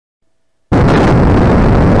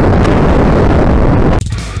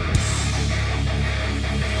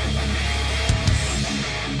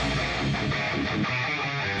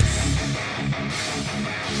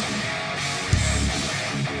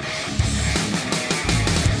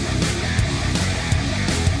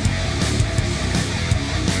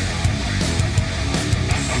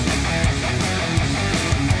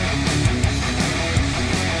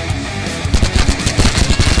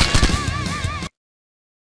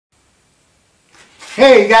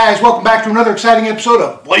Hey guys, welcome back to another exciting episode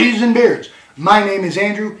of Blazing Beards. My name is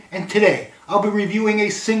Andrew, and today I'll be reviewing a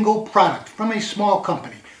single product from a small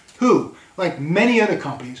company who, like many other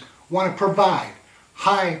companies, want to provide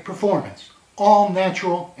high performance, all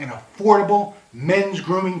natural and affordable men's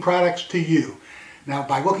grooming products to you. Now,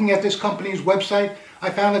 by looking at this company's website, I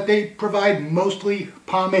found that they provide mostly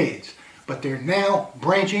pomades, but they're now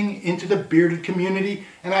branching into the bearded community,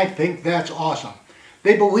 and I think that's awesome.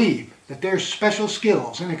 They believe that their special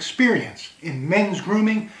skills and experience in men's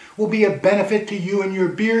grooming will be a benefit to you and your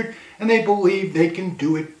beard, and they believe they can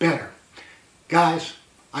do it better. Guys,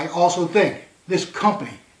 I also think this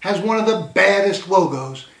company has one of the baddest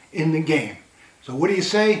logos in the game. So what do you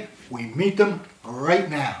say we meet them right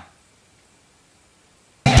now?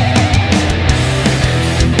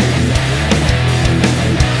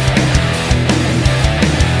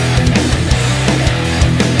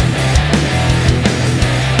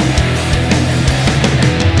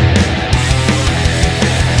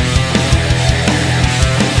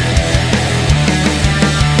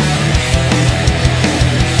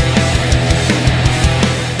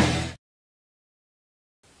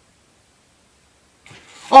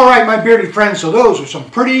 Alright, my bearded friends, so those are some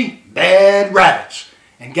pretty bad rabbits.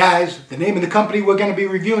 And guys, the name of the company we're going to be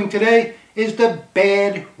reviewing today is the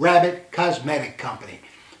Bad Rabbit Cosmetic Company.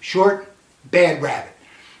 Short, Bad Rabbit.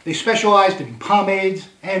 They specialized in pomades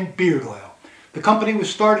and beard oil. The company was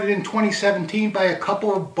started in 2017 by a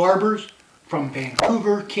couple of barbers from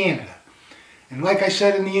Vancouver, Canada. And like I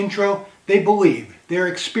said in the intro, they believe their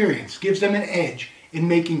experience gives them an edge in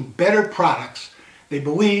making better products. They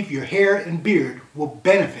believe your hair and beard will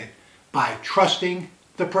benefit by trusting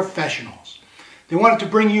the professionals. They wanted to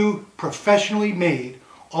bring you professionally made,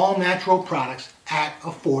 all-natural products at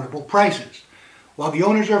affordable prices. While the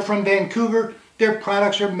owners are from Vancouver, their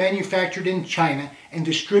products are manufactured in China and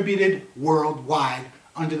distributed worldwide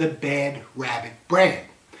under the Bad Rabbit brand.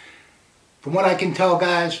 From what I can tell,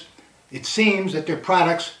 guys, it seems that their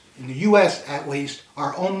products, in the US at least,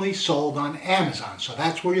 are only sold on Amazon. So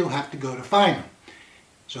that's where you'll have to go to find them.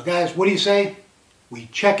 So guys, what do you say we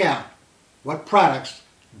check out what products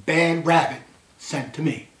Bad Rabbit sent to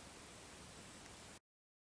me?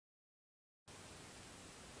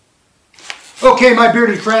 Okay, my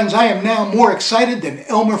bearded friends, I am now more excited than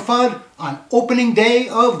Elmer Fudd on opening day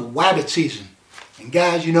of Wabbit season. And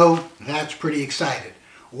guys, you know, that's pretty excited.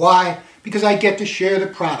 Why? Because I get to share the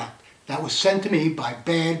product that was sent to me by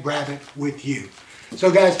Bad Rabbit with you. So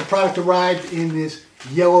guys, the product arrived in this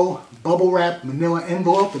yellow bubble wrap manila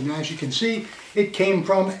envelope, and as you can see, it came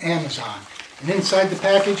from Amazon. And inside the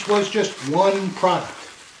package was just one product,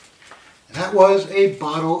 and that was a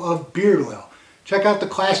bottle of beard oil. Check out the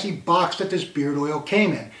classy box that this beard oil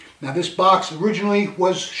came in. Now this box originally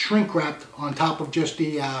was shrink wrapped on top of just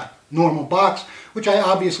the normal box, which I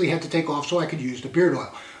obviously had to take off so I could use the beard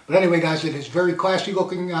oil. But anyway, guys, it is very classy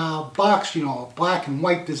looking box, you know, a black and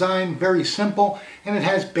white design, very simple, and it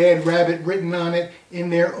has Bad Rabbit written on it in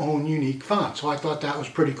their own unique font. So I thought that was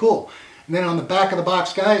pretty cool. And then on the back of the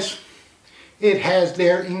box, guys, it has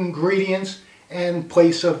their ingredients and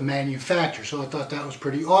place of manufacture. So I thought that was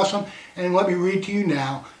pretty awesome. And let me read to you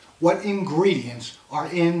now what ingredients are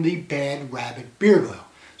in the Bad Rabbit beard oil.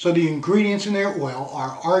 So the ingredients in their oil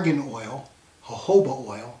are argan oil, jojoba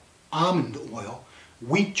oil, almond oil,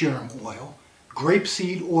 wheat germ oil,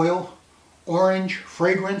 grapeseed oil, orange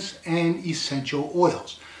fragrance, and essential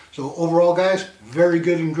oils. So overall, guys, very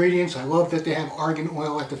good ingredients. I love that they have argan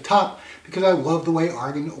oil at the top because I love the way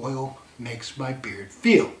argan oil makes my beard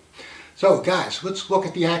feel. So guys, let's look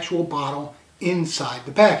at the actual bottle inside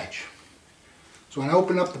the package. So when I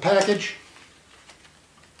open up the package,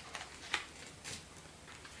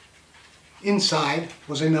 inside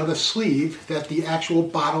was another sleeve that the actual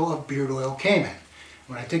bottle of beard oil came in.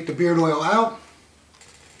 When I take the beard oil out,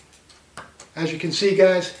 as you can see,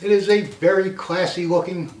 guys, it is a very classy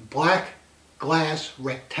looking black glass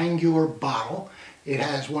rectangular bottle. It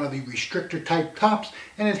has one of the restrictor type tops,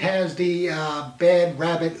 and it has the Bad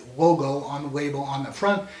Rabbit logo on the label on the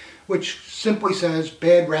front, which simply says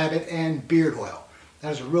Bad Rabbit and beard oil.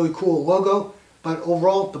 That is a really cool logo, but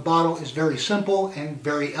overall the bottle is very simple and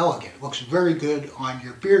very elegant. It looks very good on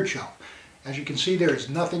your beard shelf. As you can see, there is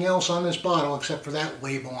nothing else on this bottle except for that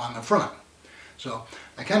label on the front. So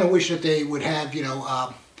I kind of wish that they would have, you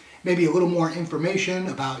know, maybe a little more information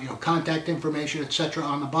about, you know, contact information, etc.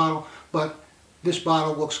 on the bottle, but this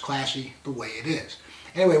bottle looks classy the way it is.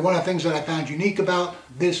 Anyway, one of the things that I found unique about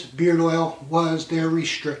this beard oil was their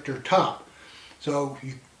restrictor top. So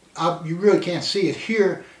you really can't see it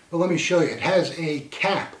here, but let me show you. It has a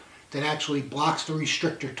cap that actually blocks the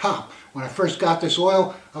restrictor top. When I first got this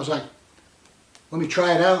oil, I was like, Let me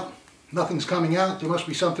try it out. Nothing's coming out. There must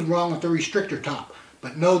be something wrong with the restrictor top.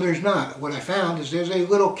 But no, there's not. What I found is there's a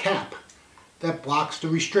little cap that blocks the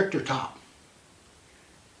restrictor top.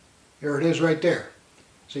 There it is right there.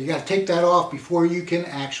 So you got to take that off before you can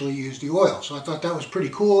actually use the oil. So I thought that was pretty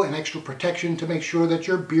cool, and extra protection to make sure that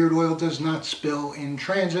your beard oil does not spill in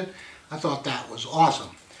transit. I thought that was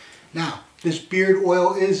awesome. Now, this beard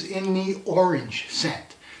oil is in the orange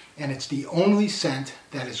scent, and it's the only scent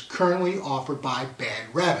that is currently offered by Bad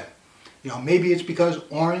Rabbit. You know, maybe it's because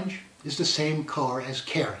orange is the same color as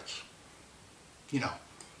carrots. You know,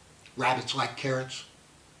 rabbits like carrots.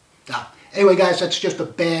 Now, anyway, guys, that's just a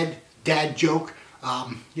bad dad joke.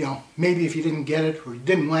 You know, maybe if you didn't get it or you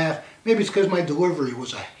didn't laugh, maybe it's because my delivery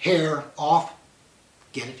was a hair off.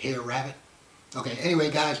 Get it, Hare rabbit? Okay,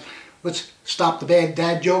 anyway, guys, let's stop the bad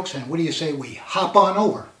dad jokes, and what do you say we hop on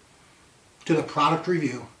over to the product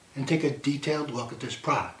review and take a detailed look at this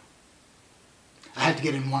product. I had to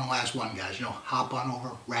get in one last one, guys. You know, hop on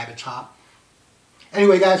over, rabbits hop.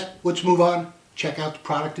 Anyway, guys, let's move on. Check out the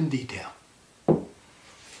product in detail.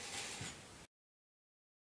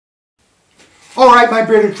 Alright, my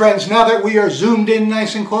bearded friends, now that we are zoomed in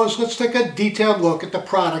nice and close, let's take a detailed look at the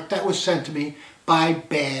product that was sent to me by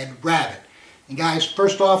Bad Rabbit. And guys,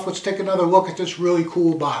 first off, let's take another look at this really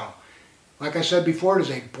cool bottle. Like I said before, it is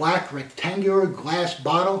a black rectangular glass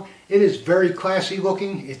bottle. It is very classy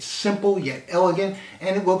looking, it's simple yet elegant,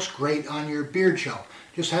 and it looks great on your beard shelf.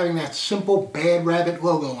 Just having that simple Bad Rabbit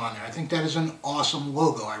logo on there. I think that is an awesome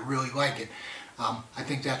logo. I really like it. I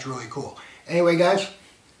think that's really cool. Anyway, guys,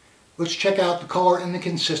 let's check out the color and the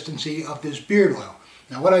consistency of this beard oil.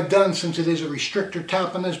 Now what I've done, since it is a restrictor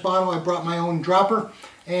top on this bottle, I brought my own dropper,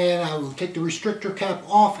 and I will take the restrictor cap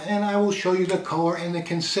off and I will show you the color and the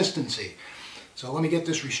consistency. So let me get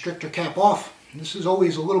this restrictor cap off. This is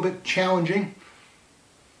always a little bit challenging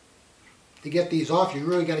to get these off. You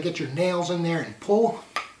really got to get your nails in there and pull.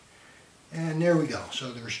 And there we go.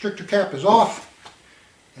 So the restrictor cap is off.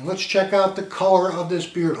 And let's check out the color of this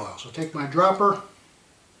beard oil. So take my dropper.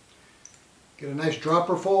 Get a nice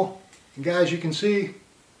dropper full, and guys, you can see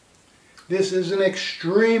this is an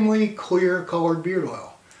extremely clear colored beard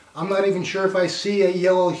oil. I'm not even sure if I see a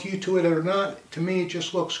yellow hue to it or not. To me, it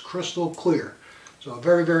just looks crystal clear. So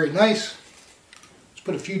very, very nice. Let's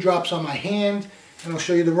put a few drops on my hand, and I'll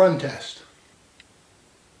show you the run test.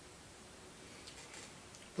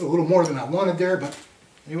 A little more than I wanted there, but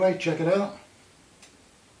anyway, check it out.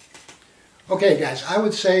 Okay, guys, I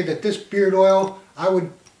would say that this beard oil, I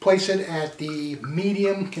would place it at the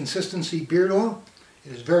medium consistency beard oil.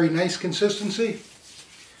 It is very nice consistency.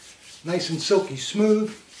 Nice and silky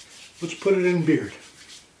smooth. Let's put it in beard.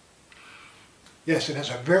 Yes, it has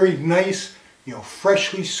a very nice, you know,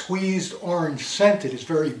 freshly squeezed orange scent. It is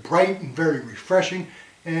very bright and very refreshing,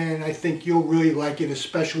 and I think you'll really like it,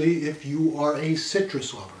 especially if you are a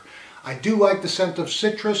citrus lover. I do like the scent of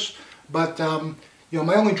citrus, but you know,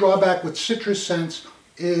 my only drawback with citrus scents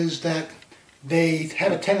is that they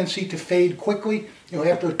have a tendency to fade quickly. You know,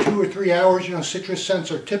 after 2 or 3 hours, you know, citrus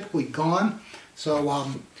scents are typically gone. So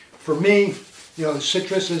for me, you know,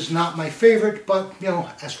 citrus is not my favorite, but you know,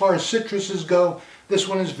 as far as citruses go, this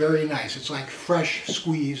one is very nice. It's like fresh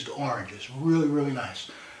squeezed oranges. Really, really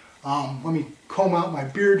nice. Let me comb out my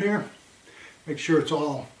beard here. Make sure it's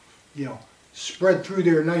all, you know, spread through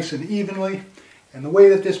there nice and evenly. And the way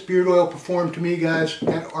that this beard oil performed to me, guys,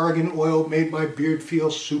 that argan oil made my beard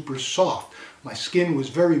feel super soft. My skin was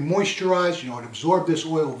very moisturized. You know, it absorbed this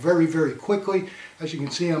oil very, very quickly. As you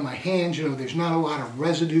can see on my hands, you know, there's not a lot of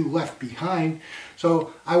residue left behind.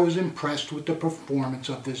 So I was impressed with the performance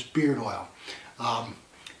of this beard oil.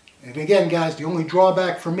 And again, guys, the only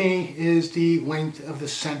drawback for me is the length of the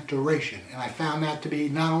scent duration. And I found that to be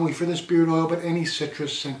not only for this beard oil, but any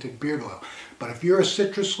citrus scented beard oil. But if you're a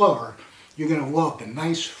citrus lover, you're going to love the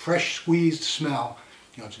nice, fresh squeezed smell.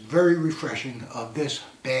 You know, it's very refreshing of this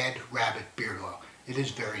Bad Rabbit beard oil. It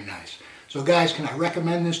is very nice. So guys, can I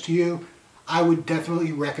recommend this to you? I would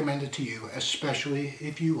definitely recommend it to you, especially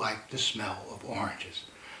if you like the smell of oranges.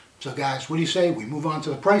 So guys, what do you say we move on to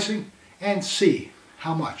the pricing and see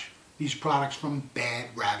how much these products from Bad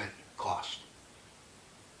Rabbit cost?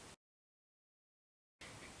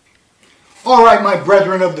 Alright, my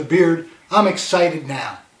brethren of the beard, I'm excited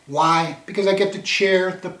now. Why? Because I get to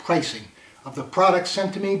share the pricing of the products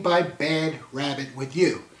sent to me by Bad Rabbit with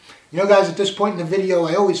you. You know, guys, at this point in the video,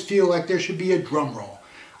 I always feel like there should be a drum roll.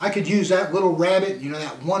 I could use that little rabbit, you know,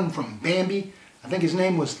 that one from Bambi. I think his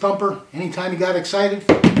name was Thumper. Anytime he got excited,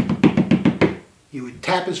 he would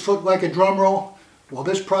tap his foot like a drum roll. Well,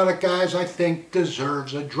 this product, guys, I think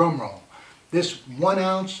deserves a drum roll. This 1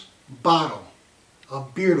 ounce bottle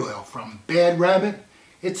of beard oil from Bad Rabbit.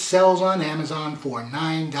 It sells on Amazon for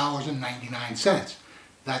 $9.99.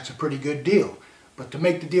 That's a pretty good deal. But to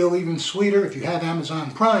make the deal even sweeter, if you have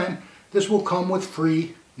Amazon Prime, this will come with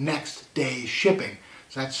free next day shipping.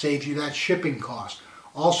 So that saves you that shipping cost.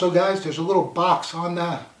 Also guys, there's a little box on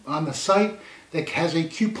the site that has a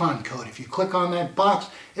coupon code. If you click on that box,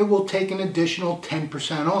 it will take an additional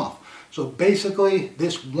 10% off. So basically,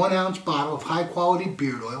 this 1 ounce bottle of high quality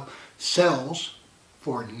beard oil sells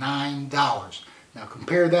for $9. Now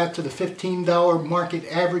compare that to the $15 market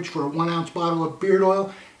average for a 1 ounce bottle of beard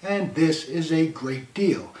oil, and this is a great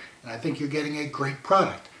deal. And I think you're getting a great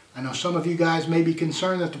product. I know some of you guys may be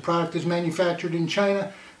concerned that the product is manufactured in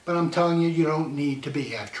China, but I'm telling you, you don't need to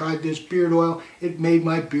be. I've tried this beard oil. It made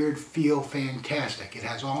my beard feel fantastic. It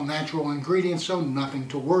has all natural ingredients, so nothing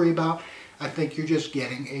to worry about. I think you're just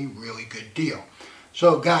getting a really good deal.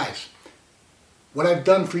 So guys, what I've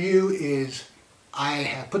done for you is I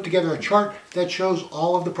have put together a chart that shows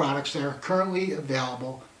all of the products that are currently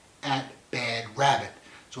available at Bad Rabbit.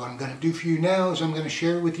 So what I'm going to do for you now is I'm going to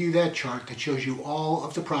share with you that chart that shows you all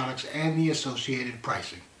of the products and the associated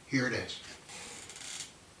pricing. Here it is.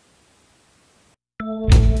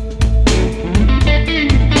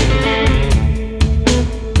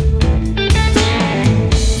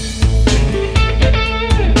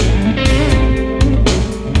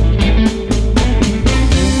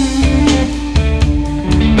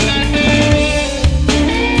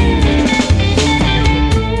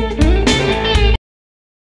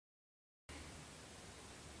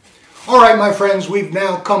 Alright my friends, we've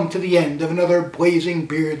now come to the end of another Blazing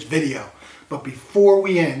Beards video. But before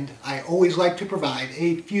we end, I always like to provide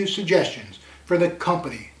a few suggestions for the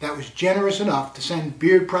company that was generous enough to send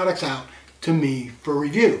beard products out to me for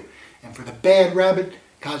review. And for the Bad Rabbit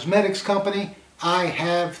Cosmetics Company, I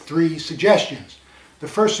have 3 suggestions. The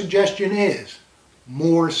first suggestion is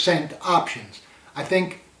more scent options. I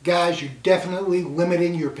think, guys, you're definitely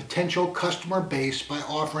limiting your potential customer base by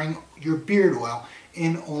offering your beard oil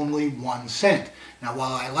in only 1 scent. Now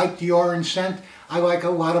while I like the orange scent, I like a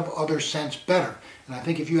lot of other scents better. And I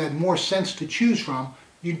think if you had more scents to choose from,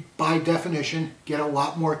 you'd by definition get a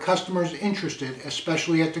lot more customers interested,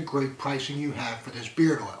 especially at the great pricing you have for this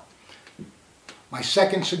beard oil. My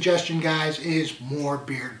second suggestion, guys, is more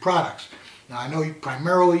beard products. Now I know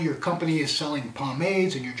primarily your company is selling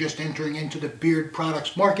pomades and you're just entering into the beard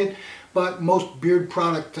products market, but most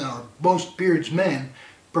beardsmen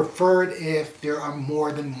prefer it if there are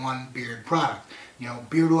more than 1 beard product. You know,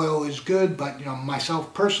 beard oil is good, but you know,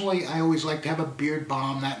 myself personally, I always like to have a beard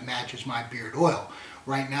balm that matches my beard oil.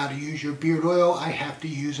 Right now, to use your beard oil, I have to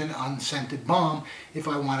use an unscented balm if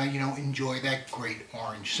I want to, you know, enjoy that great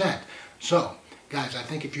orange scent. So, guys, I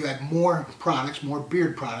think if you had more products, more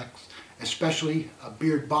beard products, especially a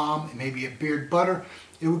beard balm and maybe a beard butter,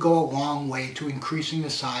 it would go a long way to increasing the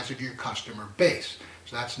size of your customer base.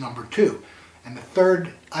 So that's number 2. And the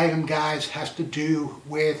third item, guys, has to do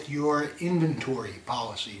with your inventory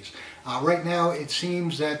policies. Right now, it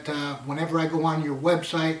seems that whenever I go on your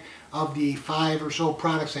website, of the 5 or so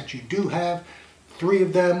products that you do have, 3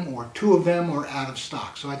 of them or 2 of them are out of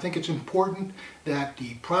stock. So I think it's important that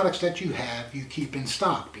the products that you have, you keep in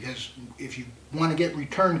stock, because if you want to get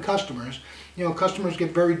return customers, you know, customers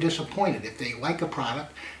get very disappointed if they like a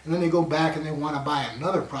product and then they go back and they want to buy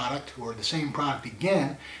another product or the same product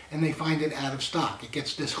again and they find it out of stock. It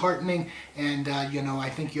gets disheartening, and you know, I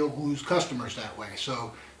think you'll lose customers that way.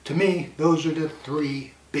 So to me, those are the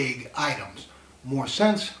 3 big items: more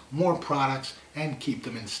scents, more products, and keep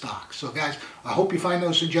them in stock. So guys, I hope you find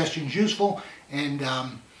those suggestions useful, and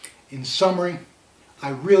in summary, I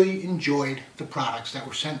really enjoyed the products that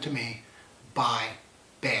were sent to me by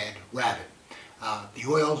Bad Rabbit. The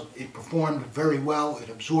oil, it performed very well, it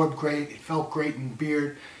absorbed great, it felt great in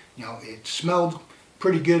beard, you know, it smelled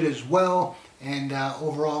pretty good as well, and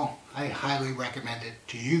overall, I highly recommend it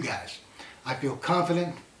to you guys. I feel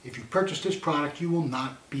confident if you purchase this product, you will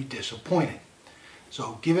not be disappointed.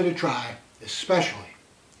 So give it a try, especially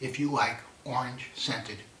if you like orange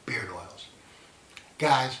scented beard oils.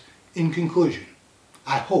 Guys, in conclusion,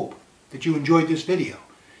 I hope that you enjoyed this video.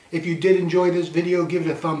 If you did enjoy this video, give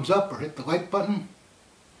it a thumbs up or hit the like button.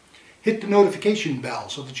 Hit the notification bell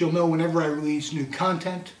so that you'll know whenever I release new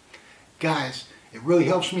content. Guys, it really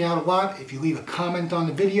helps me out a lot if you leave a comment on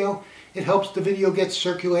the video. It helps the video get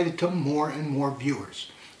circulated to more and more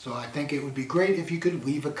viewers. So I think it would be great if you could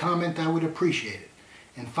leave a comment. I would appreciate it.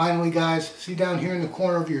 And finally, guys, see down here in the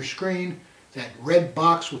corner of your screen, that red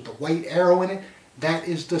box with the white arrow in it? That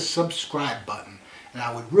is the subscribe button. And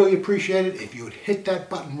I would really appreciate it if you would hit that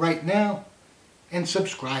button right now and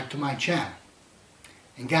subscribe to my channel.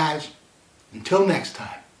 And guys, Until next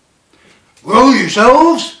time, grow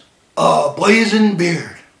yourselves a blazing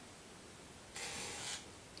beard.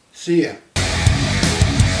 See ya.